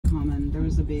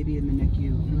was a baby in the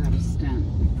NICU who had a stent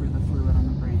for the fluid on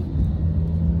the brain.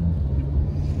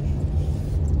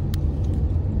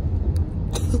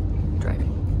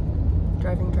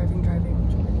 Driving.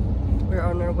 We're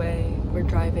on our way. We're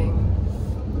driving.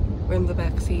 We're in the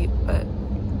back seat, but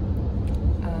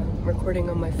I'm recording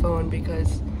on my phone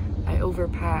because I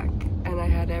overpack and I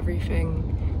had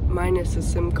everything minus a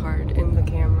SIM card in the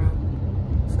camera.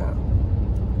 So,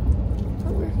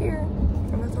 but we're here,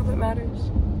 and that's all that matters.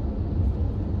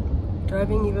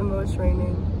 Driving even though it's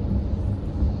raining.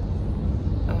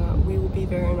 We will be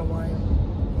there in a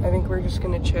while. I think we're just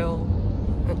gonna chill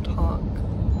and talk.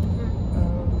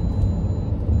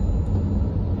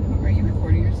 Are you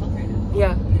recording yourself right now?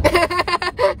 Yeah.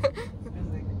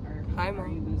 Hi, Mom. Are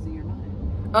you losing your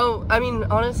mind? Oh, I mean,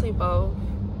 honestly, both.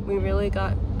 We really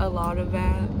got a lot of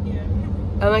that. Yeah.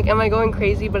 I'm like, am I going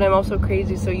crazy? But I'm also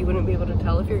crazy, so you wouldn't be able to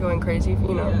tell if you're going crazy,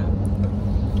 you know? Yeah.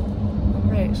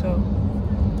 Alright, so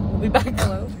we'll be back.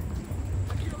 Hello.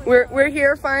 We're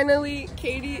here finally.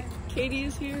 Katie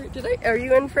is here. Are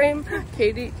you in frame?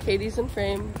 Katie's in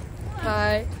frame.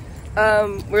 Hi.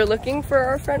 We're looking for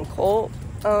our friend Colt.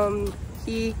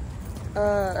 He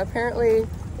apparently,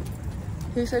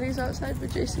 he said he's outside the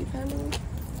JCPenney.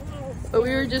 But we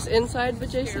were just inside the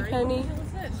JCPenney.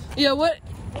 Yeah, what?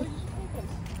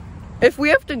 If we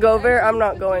have to go there, I'm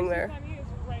not going there.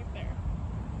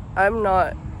 I'm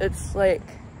not. It's like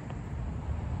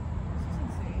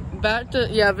back to,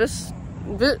 yeah, this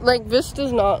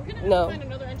does not, no. Find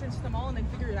another entrance to the mall and then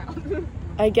figure it out.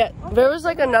 I get, there was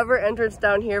like another entrance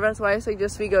down here, that's why I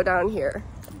suggest we go down here.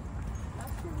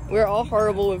 We're all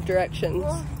horrible with directions.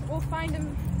 We'll find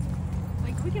them,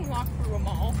 like, we can walk through a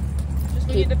mall. Just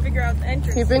we need to figure out the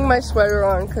entrance. Keeping my sweater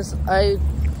on because I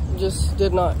just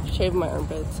did not shave my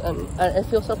armpits, and I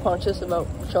feel self-conscious about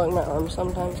showing my arms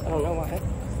sometimes. I don't know why.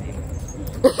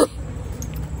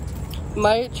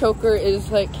 My choker is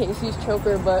like Casey's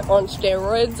choker, but on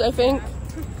steroids, I think.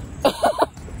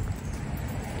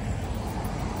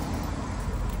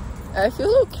 I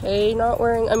feel okay not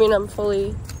wearing, I mean, I'm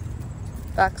fully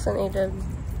vaccinated.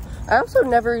 I also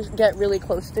never get really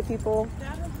close to people.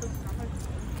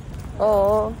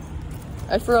 Oh,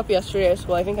 I threw up yesterday at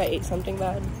school. I think I ate something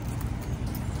bad.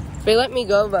 They let me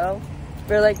go though.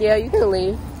 They're like, yeah, you can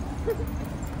leave.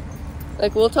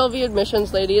 Like, we'll tell the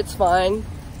admissions lady it's fine.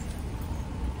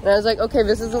 And I was like, okay,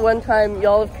 this is the one time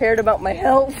y'all have cared about my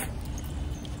health.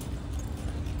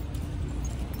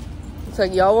 It's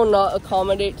like, y'all will not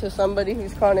accommodate to somebody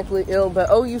who's chronically ill, but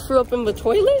oh, you threw up in the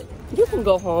toilet? You can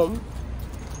go home.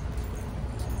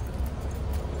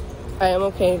 I am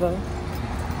okay though.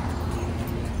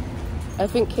 I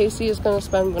think Casey is gonna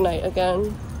spend the night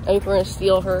again. I think we're gonna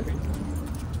steal her.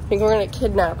 I think we're gonna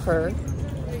kidnap her.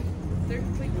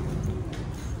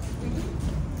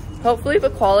 Hopefully the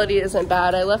quality isn't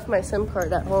bad. I left my SIM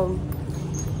card at home.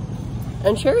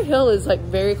 And Cherry Hill is like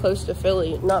very close to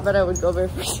Philly. Not that I would go there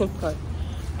for SIM card,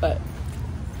 but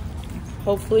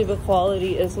hopefully the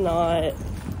quality is not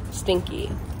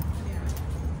stinky.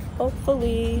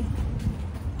 Hopefully.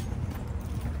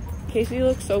 Casey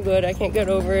looks so good. I can't get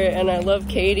over it, and I love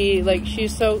Katie. Like,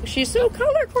 she's so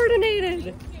color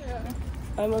coordinated. Yeah.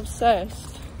 I'm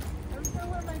obsessed. I'm still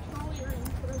wearing my trolley earrings,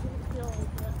 but I didn't feel like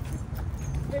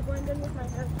it. They blend in with my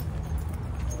hair.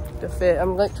 To fit.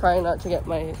 I'm like trying not to get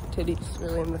my titties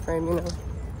really in the frame, you know.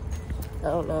 I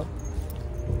don't know.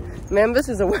 Man, this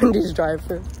is a Wendy's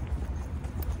drive-thru.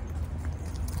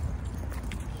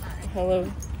 Hello.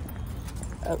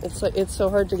 It's like, it's so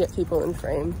hard to get people in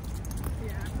frame.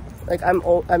 Like,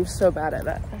 I'm so bad at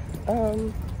that.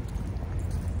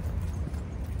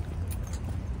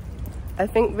 I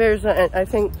think there's an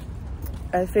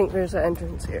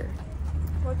entrance here.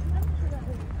 What's the temperature that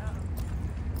is?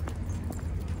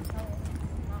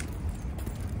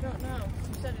 Don't know.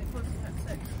 You said it closes at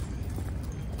 6.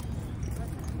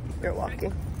 You're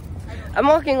walking. I'm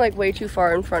walking like way too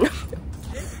far in front of you.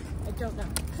 I don't know.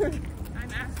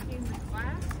 I'm asking the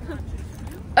class, not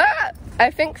just you. Ah! I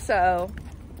think so.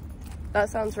 That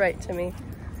sounds right to me.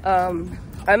 I'm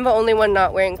the only one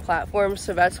not wearing platforms,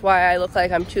 so that's why I look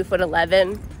like I'm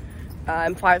 2'11".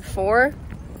 I'm 5'4",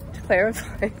 to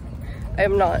clarify. I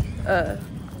am not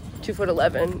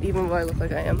 2'11", even though I look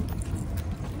like I am.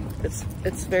 It's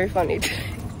very funny.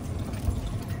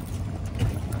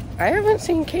 I haven't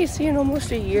seen Casey in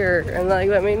almost a year, and like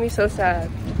that made me so sad.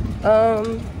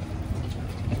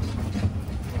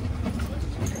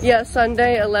 Yeah,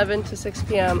 Sunday, 11 to 6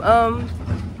 p.m.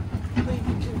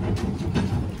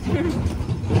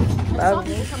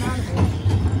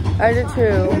 I did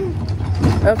too.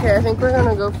 Okay, I think we're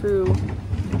gonna go through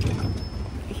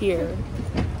here.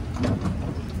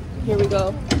 Here we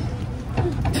go.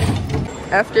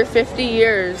 After 50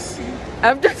 years.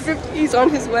 After 50, he's on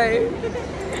his way.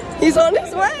 He's on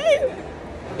his way!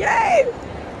 Yay!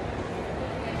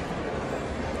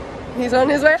 He's on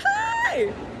his way.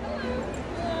 Hi!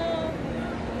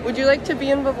 Would you like to be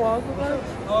in the vlog with us?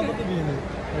 Oh, I'd love to be in it.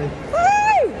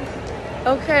 Hi!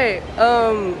 Okay,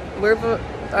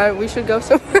 we should go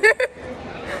somewhere.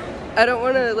 I don't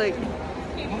want to, like... I'm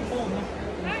Cole.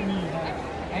 Nice to meet you.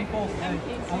 I'm Cole.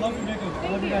 I love your makeup. I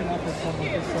love your guys' outfits so much.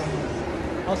 It's so nice.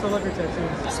 I also love your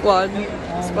tattoos. Squad.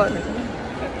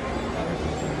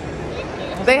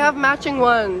 They have matching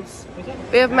ones.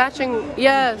 They have matching,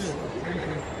 yes.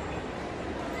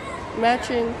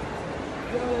 Matching.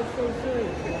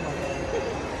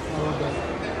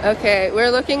 Okay,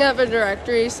 we're looking at the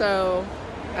directory, so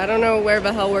I don't know where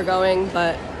the hell we're going,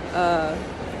 but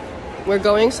we're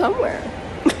going somewhere.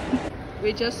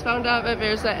 We just found out that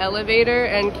there's an elevator,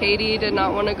 and Katie did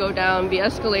not want to go down the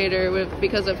escalator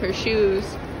because of her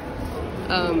shoes.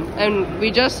 And we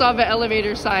just saw the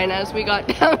elevator sign as we got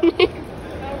down here.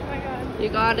 Oh my god. You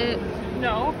got it?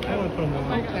 No. I want to put them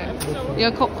on. Okay.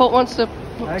 Yeah, Colt wants to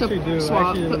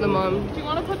swap, put them on. Do you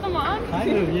want to put them on?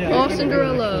 Kind of, yeah. Oh,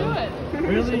 Cinderella. Do it.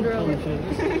 Really? Cinderella.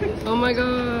 Oh my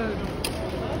god.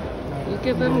 Look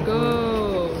at them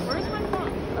go. Where's my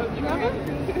phone? Oh, you have it?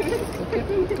 Look at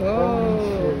them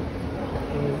go.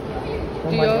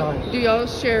 Oh my god. Do y'all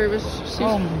share this?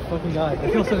 Oh my fucking god. I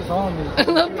feel so tall on I this.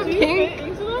 love the Do you pink. fit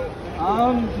into them?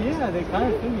 Yeah, they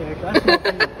kind of fit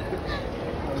me.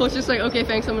 Colt's just like, okay,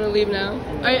 thanks, I'm gonna leave now.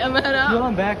 Alright, I'm gonna head No, out.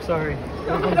 I'm back, sorry. I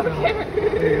don't care.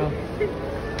 There you go.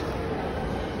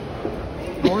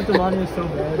 I want the money so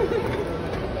bad.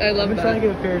 I love I've been that. trying to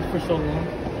get a pair for so long.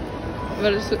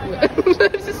 But it's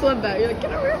just love that. You're like,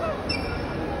 get over here.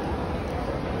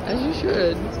 As you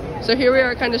should. So here we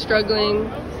are, kind of struggling.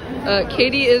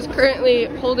 Katie is currently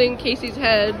holding Casey's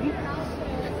head.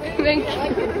 Thank you.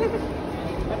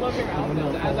 I love your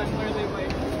outfit as I'm literally like...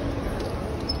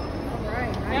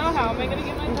 Now how am I gonna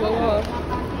get my Go phone? off.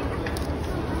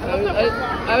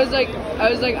 I was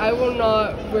like, I will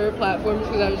not wear platforms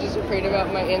because I was just afraid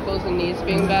about my ankles and knees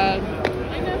being bad.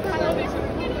 I never know these are...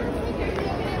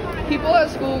 People at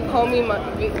school call me my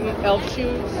elf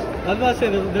shoes. I was about to say,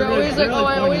 They're always like, oh,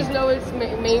 I funny. always know it's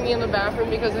Mamie in the bathroom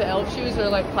because the elf shoes are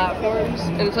like platforms.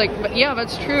 And it's like, but yeah,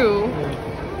 that's true.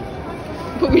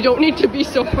 But we don't need to be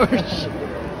so harsh.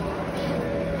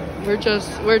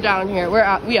 We're down here. We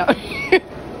out here.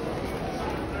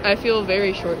 I feel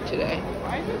very short today.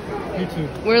 You too.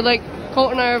 We're like,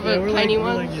 Colt and I are the we're tiny like-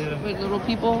 we're ones, like, yeah. with little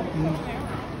people.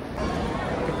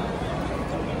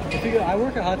 I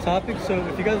work at Hot Topic, so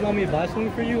if you guys want me to buy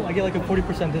something for you, I get like a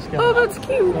 40% discount. Oh, that's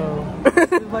cute. So,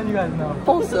 just letting you guys know.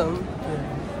 Wholesome.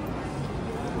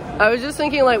 Yeah. I was just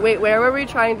thinking like, wait, where were we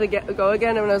trying to go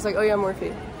again? And I was like, oh yeah,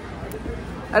 Morphe.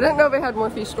 I didn't know they had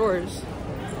Morphe stores.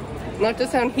 Not to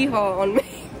sound hee-haw on me.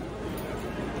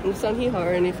 Not to sound hee-haw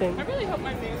or anything. I really hope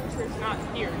my manager's not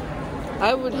here.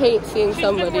 I would hate seeing She's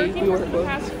somebody been working you for work the with.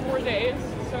 past 4 days,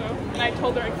 so... And I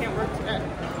told her I can't work today.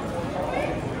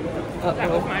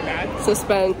 That was Uh-oh. my bad.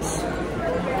 Suspense.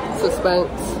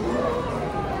 Suspense.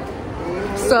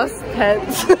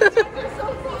 Suspense.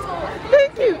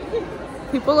 Thank you.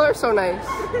 People are so nice.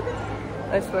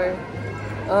 I swear.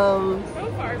 So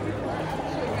far, people are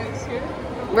actually nice here.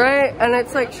 Right? And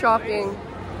it's like shocking.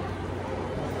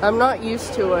 I'm not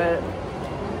used to it.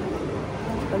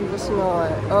 I'm just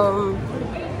not.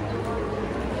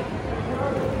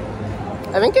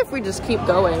 I think if we just keep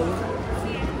going,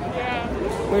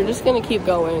 Yeah. we're just gonna keep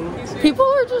going. People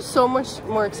are just so much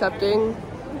more accepting.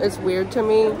 It's weird to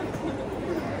me. I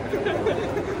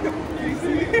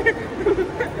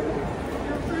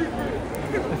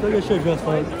feel like I should dress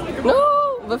like. No!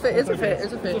 The fit, it's a fit,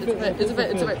 it's a fit, it's a fit, it's a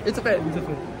fit, it's a fit, it's a fit. It's a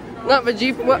fit. Not the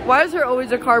Jeep. Why is there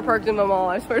always a car parked in the mall?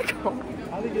 I swear to God.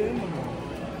 How do you get in the mall?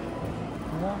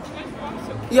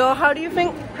 Yo, how do you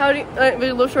think,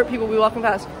 we're little short people, we walking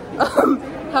past.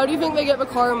 How do you think they get the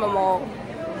car in the mall?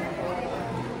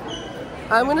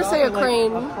 I'm gonna say a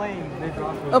crane. A plane. They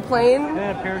drop it. A plane? They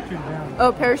had a parachute down.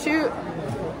 Oh, parachute?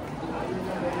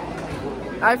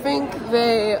 I think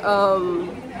they,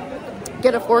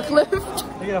 get a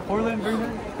forklift. They get a four-lane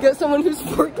version. Get someone who's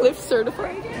forklift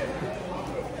certified.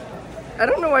 I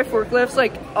don't know why forklifts,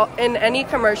 like, in any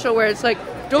commercial where it's like,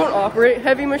 don't operate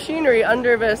heavy machinery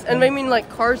under this, and they mean like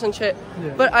cars and shit.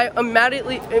 Yeah. But I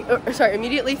immediately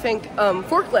think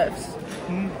forklifts.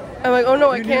 I'm like, oh no,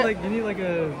 I can't. You need like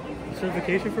a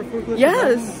certification for forklift?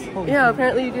 Yes. Holy Yeah, shit.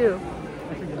 apparently you do.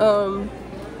 I forgot.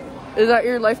 Is that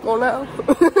your life goal now?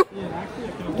 Yeah, actually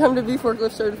I can. Come to be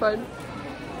forklift certified.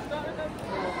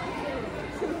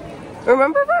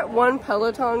 Remember that one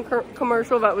Peloton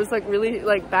commercial that was like really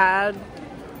like bad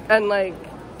and like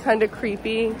kind of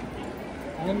creepy?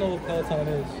 I don't know what Peloton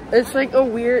is. It's like a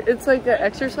weird, it's like an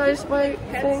exercise bike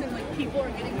thing. And like people are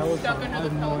getting stuck under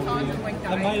the Pelotons and like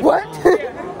dying. What?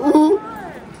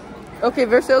 Okay,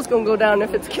 their sales gonna go down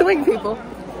if it's killing people.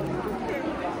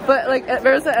 But like,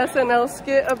 there's an SNL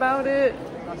skit about it.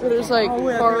 Where there's like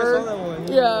horror. I saw that one.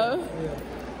 Yeah.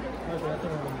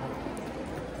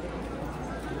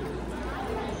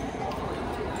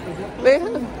 They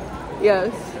have,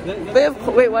 yes. They have.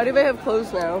 Wait, why do they have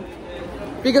clothes now?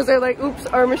 Because they're like, oops,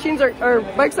 our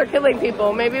bikes are killing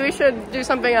people. Maybe we should do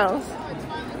something else.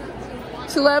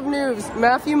 Celeb news: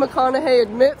 Matthew McConaughey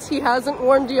admits he hasn't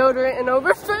worn deodorant in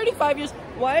over 35 years.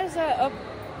 Why is that up?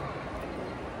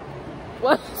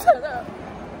 Why is that up?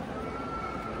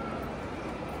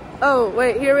 Oh,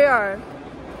 wait, here we are.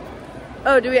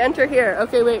 Oh, do we enter here?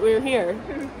 Okay, wait, we're here.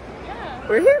 Yeah.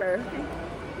 We're here.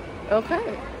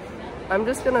 Okay. I'm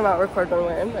just gonna not record when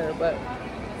we're in there, but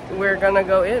we're gonna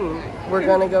go in. We're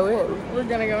gonna go in. We're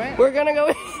gonna go in. We're gonna go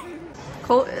in.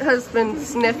 Colt has been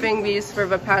sniffing these for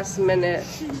the past minute.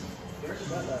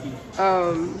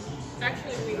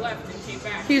 Actually, we left and came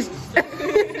back. He's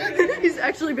he's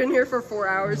actually been here for 4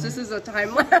 hours. This is a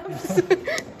time lapse.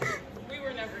 We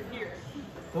were never here.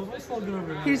 Those might still be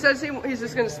over here. He says he's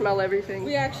just gonna smell everything.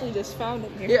 We actually just found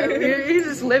him here. Yeah, he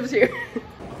just lives here.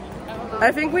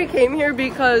 I think we came here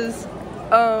because,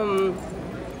 oh,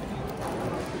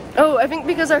 I think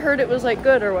because I heard it was like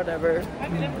good or whatever.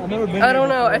 I've never been I don't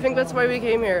know. I think that's why we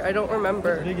came here. I don't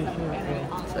remember. Big as shit,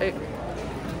 yeah. It's like,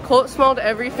 Colt smelled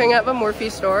everything at the Morphe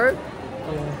store. Yeah.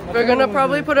 We're gonna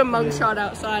probably put a mugshot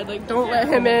outside. Like, don't let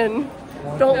him in.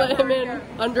 Don't let him in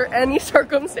under any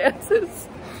circumstances.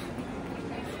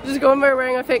 Just going there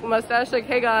wearing a fake mustache. Like,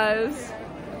 hey guys,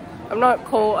 I'm not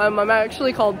Colt. I'm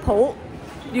actually called Polt.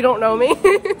 You don't know me.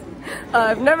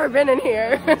 I've never been in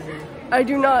here. I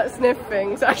do not sniff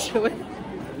things, actually.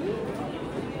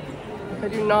 I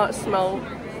do not smell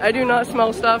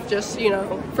stuff just, you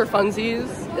know, for funsies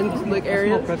in public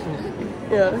areas.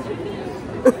 Yeah.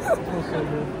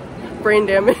 Brain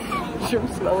damage from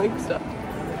smelling stuff.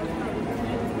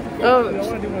 Oh, I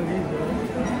want to do one of these, bro.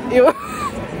 you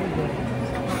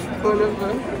one of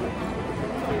them?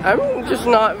 I'm just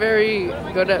not very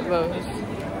good at those.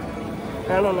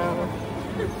 I don't know.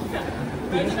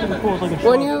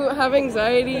 When you have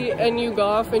anxiety and you go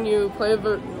off and you play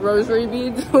the rosary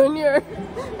beads when you're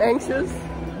anxious.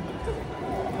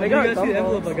 You gotta see the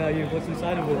envelope I got you. What's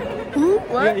inside of it?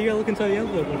 What? Yeah, you gotta look inside the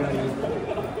envelope I got you.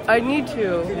 I need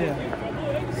to. Yeah.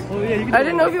 Well, yeah, you can I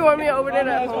didn't know if you want me to open it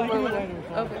at home or whatever.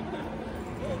 Okay.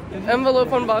 Envelope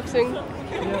unboxing.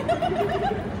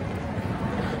 Yeah.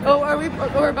 Oh,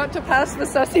 we're about to pass the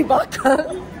Sussy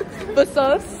Baka. The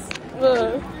Sus.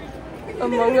 The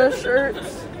Among Us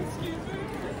shirts.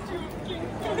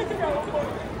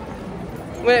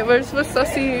 Wait, where's the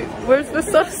Sus store? Where's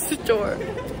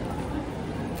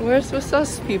the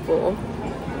Sus people?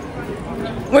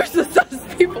 Where's the Sus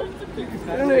people?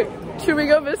 I don't know. Should we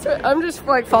go this way? I'm just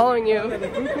like following you. The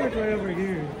food court's right over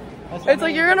here. It's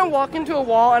like you're gonna walk into a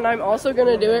wall and I'm also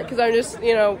gonna do it because I'm just,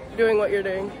 you know, doing what you're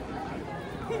doing.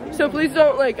 So please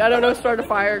don't, like, I don't know, start a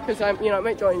fire because I'm, you know, I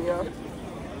might join you.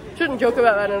 Shouldn't joke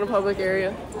about that in a public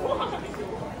area.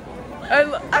 I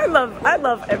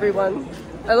love everyone.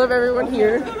 I love everyone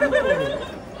here. I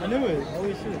knew it.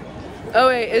 Holy shit. Oh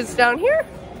wait, it's down here?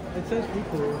 It says food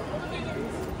court.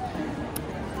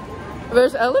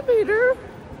 There's elevator.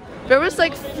 There was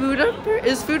like food up there.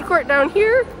 Is food court down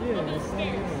here? Yeah, it's down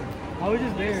here. I was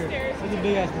just there. It's a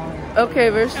big ass line. Okay,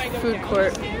 there's food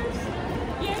court.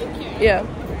 Yeah.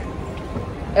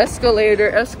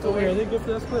 Escalator. Wait, are they good for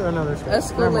the escalator or no?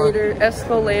 Escalator.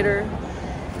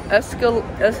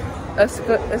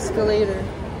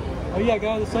 Oh yeah, I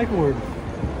got the cycle word.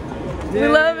 We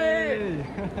love it.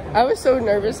 I was so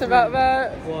nervous about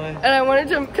that. Why? And I wanted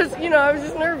to, cause you know, I was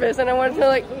just nervous and I wanted to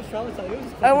like,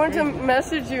 I wanted to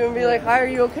message you and be like, hi, are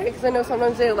you okay? Cause I know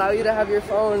sometimes they allow you to have your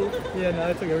phone. Yeah, no,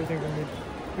 I took everything from me.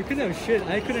 We couldn't have shit.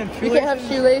 I couldn't have shoelaces. You can't have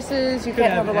shoelaces, you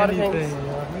can't have a lot of things.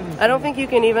 Yeah. I don't think you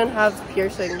can even have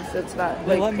piercings. It's that.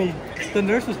 They Like, let me. The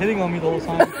nurse was hitting on me the whole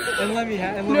time. And let me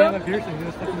have a piercing. It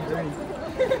was fucking great.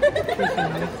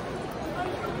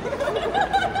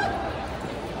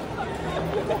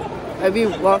 I'd be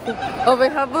walking. Oh, they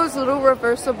have those little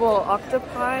reversible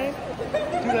octopi.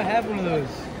 Dude, I have one of those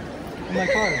in my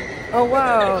car. Oh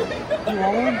wow. You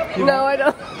want one? No, I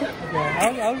don't.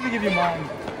 Okay, I was gonna give you mine.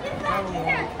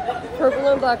 Purple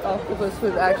and black octopus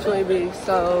would actually be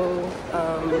so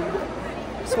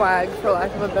swag, for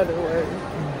lack of a better word.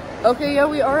 Okay, yeah,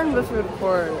 we are in the food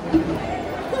court.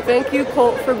 Thank you,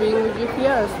 Colt, for being the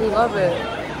GPS. We love it.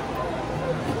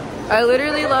 I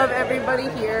literally love everybody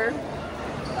here.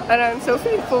 And I'm so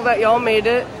thankful that y'all made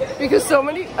it. Because so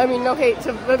many, I mean, no hate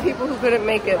to the people who couldn't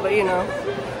make it, but you know.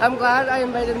 I'm glad I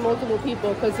invited multiple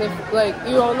people, because if, like,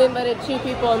 you only invited 2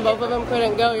 people and both of them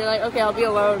couldn't go, you're like, okay, I'll be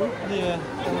alone. Yeah.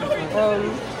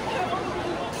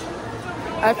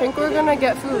 I think we're gonna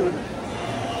get food.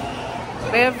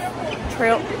 They have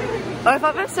trail... I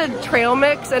thought that said Trail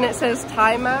Mix, and it says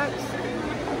Thai Max.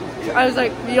 I was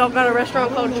like, y'all got a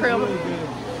restaurant called Trail Mix?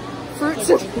 Fruits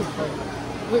and...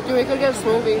 We could get a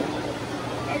smoothie.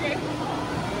 Okay.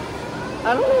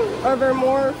 I don't know. Are there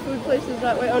more food places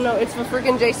that way? Oh no, it's the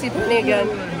freaking JCPenney again.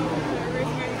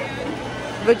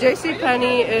 The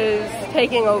JCPenney is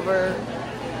taking over.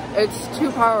 It's too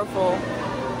powerful.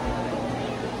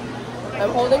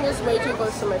 I'm holding this way too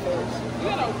close to my face.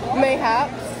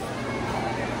 Mayhaps.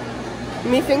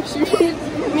 Me thinks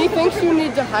you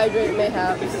need to hydrate,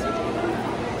 mayhaps.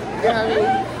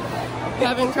 You're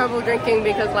having trouble drinking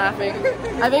because laughing.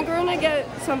 I think we're gonna get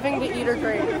something to eat or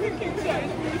drink.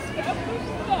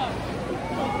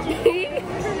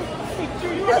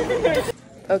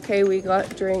 Okay, we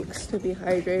got drinks to be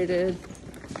hydrated.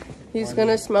 He's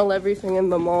gonna smell everything in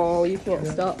the mall. You can't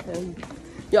stop him.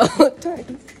 Y'all look tight.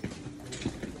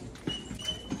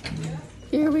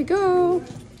 Here we go.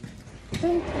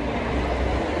 Thank you.